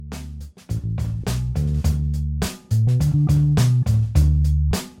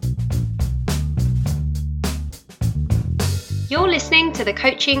listening to the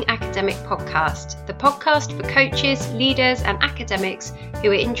Coaching Academic Podcast, the podcast for coaches, leaders, and academics who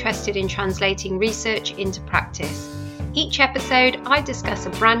are interested in translating research into practice. Each episode, I discuss a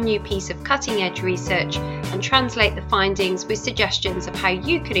brand new piece of cutting-edge research and translate the findings with suggestions of how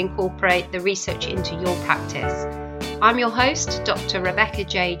you can incorporate the research into your practice. I'm your host, Dr. Rebecca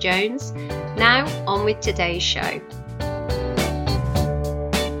J. Jones. Now, on with today's show.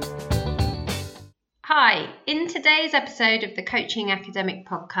 Hi, in today's episode of the Coaching Academic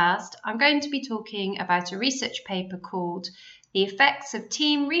Podcast, I'm going to be talking about a research paper called The Effects of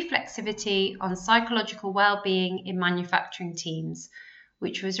Team Reflexivity on Psychological Wellbeing in Manufacturing Teams,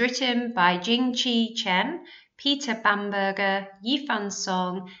 which was written by Jingqi Chen, Peter Bamberger, Yifan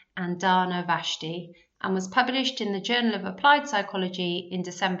Song, and Dana Vashti, and was published in the Journal of Applied Psychology in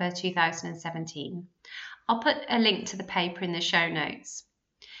December 2017. I'll put a link to the paper in the show notes.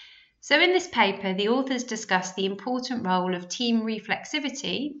 So in this paper, the authors discuss the important role of team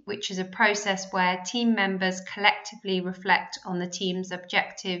reflexivity, which is a process where team members collectively reflect on the team's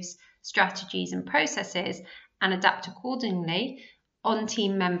objectives, strategies, and processes and adapt accordingly on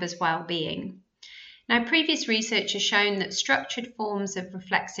team members' well-being. Now, previous research has shown that structured forms of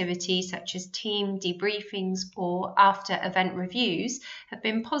reflexivity, such as team debriefings or after-event reviews, have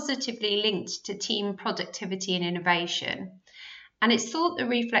been positively linked to team productivity and innovation. And it's thought that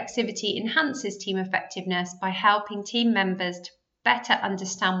reflexivity enhances team effectiveness by helping team members to better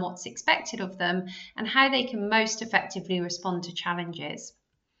understand what's expected of them and how they can most effectively respond to challenges.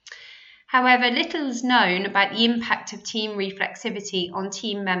 However, little is known about the impact of team reflexivity on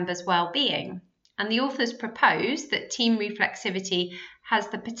team members' well-being. And the authors propose that team reflexivity has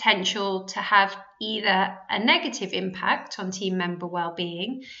the potential to have either a negative impact on team member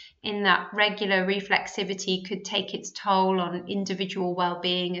well-being, in that regular reflexivity could take its toll on individual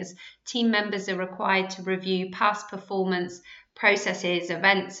well-being as team members are required to review past performance, processes,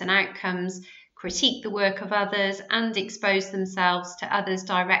 events and outcomes, critique the work of others and expose themselves to others'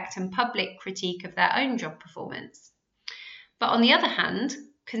 direct and public critique of their own job performance. But on the other hand,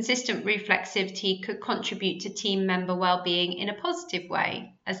 consistent reflexivity could contribute to team member well-being in a positive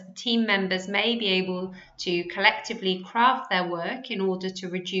way, as the team members may be able to collectively craft their work in order to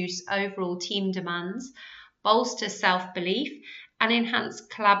reduce overall team demands, bolster self-belief, and enhance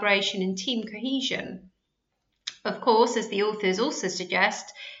collaboration and team cohesion. Of course, as the authors also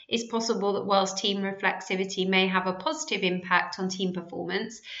suggest, it's possible that whilst team reflexivity may have a positive impact on team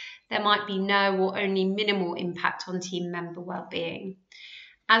performance, there might be no or only minimal impact on team member well-being.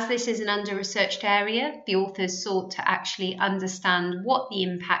 As this is an under-researched area, the authors sought to actually understand what the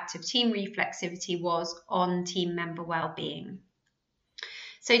impact of team reflexivity was on team member well-being.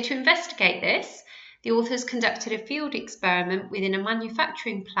 So to investigate this, the authors conducted a field experiment within a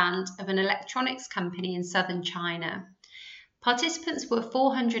manufacturing plant of an electronics company in southern China. Participants were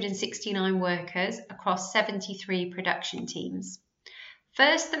 469 workers across 73 production teams.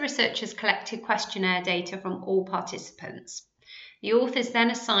 First, the researchers collected questionnaire data from all participants. The authors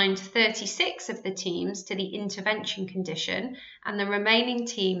then assigned 36 of the teams to the intervention condition and the remaining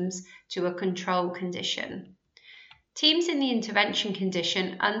teams to a control condition. Teams in the intervention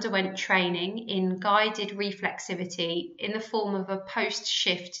condition underwent training in guided reflexivity in the form of a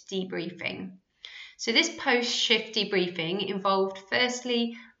post-shift debriefing. So this post-shift debriefing involved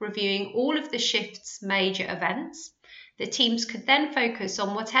firstly reviewing all of the shift's major events. The teams could then focus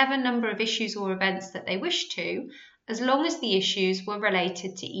on whatever number of issues or events that they wished to, as long as the issues were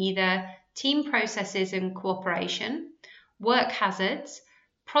related to either team processes and cooperation, work hazards,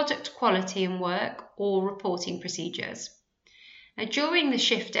 product quality and work, or reporting procedures. Now, during the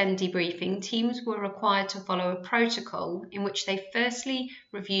shift end debriefing, teams were required to follow a protocol in which they firstly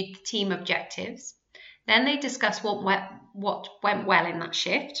reviewed the team objectives, then they discussed what went well in that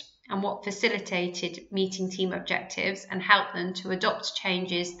shift, and what facilitated meeting team objectives and helped them to adopt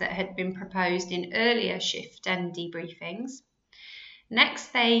changes that had been proposed in earlier shift end debriefings.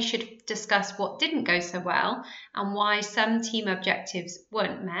 Next, they should discuss what didn't go so well and why some team objectives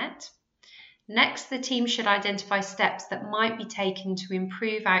weren't met. Next, the team should identify steps that might be taken to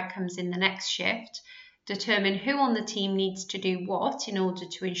improve outcomes in the next shift, determine who on the team needs to do what in order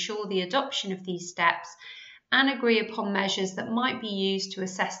to ensure the adoption of these steps, and agree upon measures that might be used to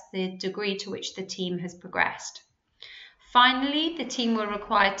assess the degree to which the team has progressed. Finally, the team were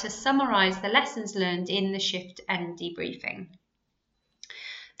required to summarise the lessons learned in the shift end debriefing.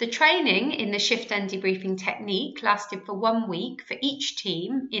 The training in the shift end debriefing technique lasted for 1 week for each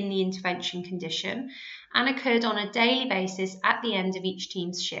team in the intervention condition and occurred on a daily basis at the end of each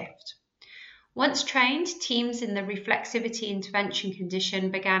team's shift. Once trained, teams in the reflexivity intervention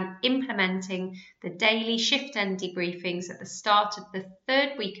condition began implementing the daily shift end debriefings at the start of the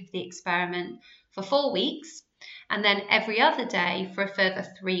 3rd week of the experiment for 4 weeks, and then every other day for a further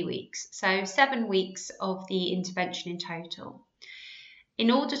 3 weeks, so 7 weeks of the intervention in total. In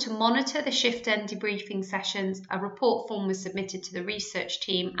order to monitor the shift end debriefing sessions, a report form was submitted to the research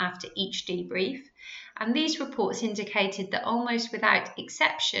team after each debrief, and these reports indicated that almost without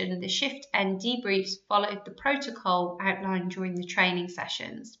exception, the shift end debriefs followed the protocol outlined during the training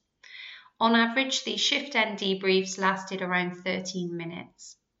sessions. On average, these shift end debriefs lasted around 13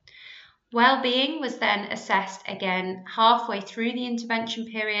 minutes. Well-being was then assessed again halfway through the intervention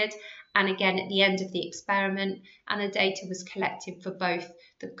period and again at the end of the experiment, and the data was collected for both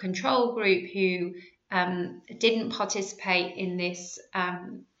the control group who didn't participate in this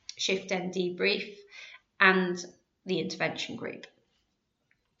shift end debrief and the intervention group.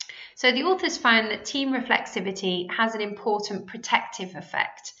 So the authors found that team reflexivity has an important protective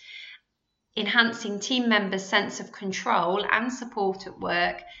effect, enhancing team members' sense of control and support at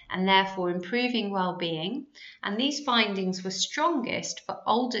work, and therefore improving well-being. And these findings were strongest for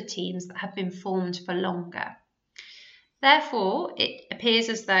older teams that have been formed for longer. Therefore, it appears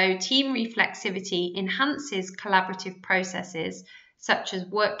as though team reflexivity enhances collaborative processes such as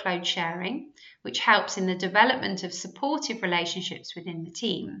workload sharing, which helps in the development of supportive relationships within the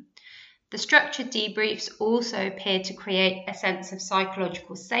team. The structured debriefs also appear to create a sense of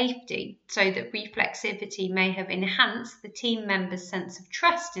psychological safety, so that reflexivity may have enhanced the team members' sense of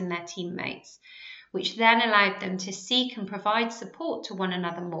trust in their teammates, which then allowed them to seek and provide support to one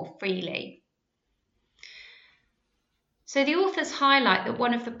another more freely. So the authors highlight that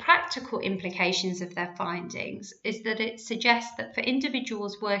one of the practical implications of their findings is that it suggests that for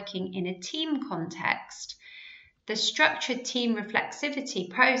individuals working in a team context, the structured team reflexivity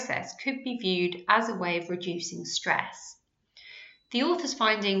process could be viewed as a way of reducing stress. The authors'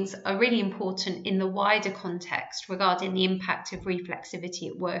 findings are really important in the wider context regarding the impact of reflexivity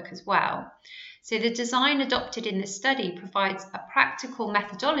at work as well. So the design adopted in this study provides a practical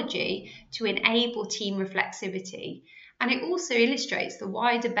methodology to enable team reflexivity, and it also illustrates the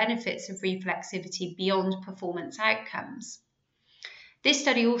wider benefits of reflexivity beyond performance outcomes. This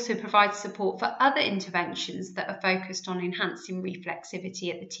study also provides support for other interventions that are focused on enhancing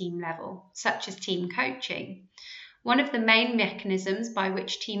reflexivity at the team level, such as team coaching. One of the main mechanisms by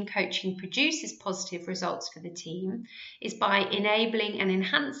which team coaching produces positive results for the team is by enabling and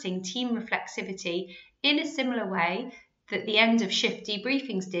enhancing team reflexivity in a similar way that the end of shift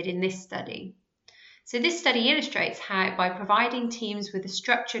debriefings did in this study. So this study illustrates how, by providing teams with a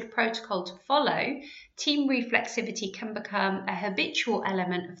structured protocol to follow, team reflexivity can become a habitual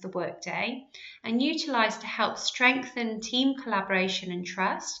element of the workday and utilised to help strengthen team collaboration and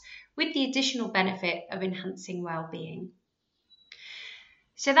trust, with the additional benefit of enhancing well-being.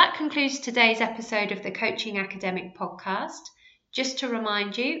 So that concludes today's episode of the Coaching Academic podcast. Just to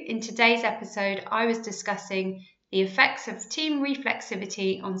remind you, in today's episode, I was discussing the effects of team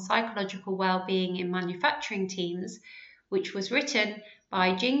reflexivity on psychological well-being in manufacturing teams, which was written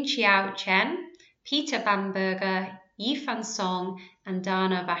by Jing-Chiao Chen, Peter Bamberger, Yifan Song and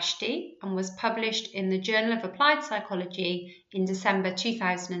Dana Vashti, and was published in the Journal of Applied Psychology in December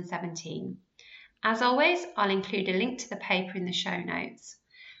 2017. As always, I'll include a link to the paper in the show notes.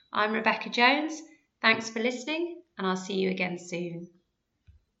 I'm Rebecca Jones. Thanks for listening, and I'll see you again soon.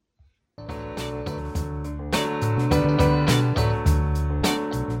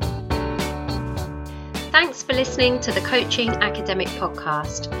 Thanks for listening to the Coaching Academic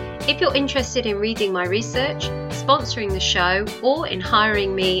Podcast. If you're interested in reading my research, sponsoring the show, or in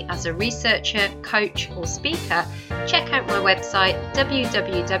hiring me as a researcher, coach, or speaker, check out my website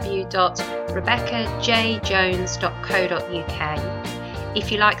www.rebeccajjones.co.uk.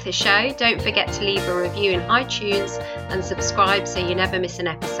 If you like the show, don't forget to leave a review in iTunes and subscribe so you never miss an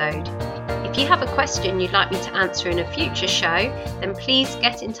episode. If you have a question you'd like me to answer in a future show, then please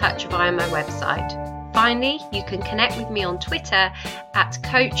get in touch via my website. Finally, you can connect with me on Twitter at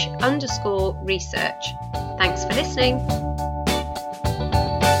coach_research. Thanks for listening.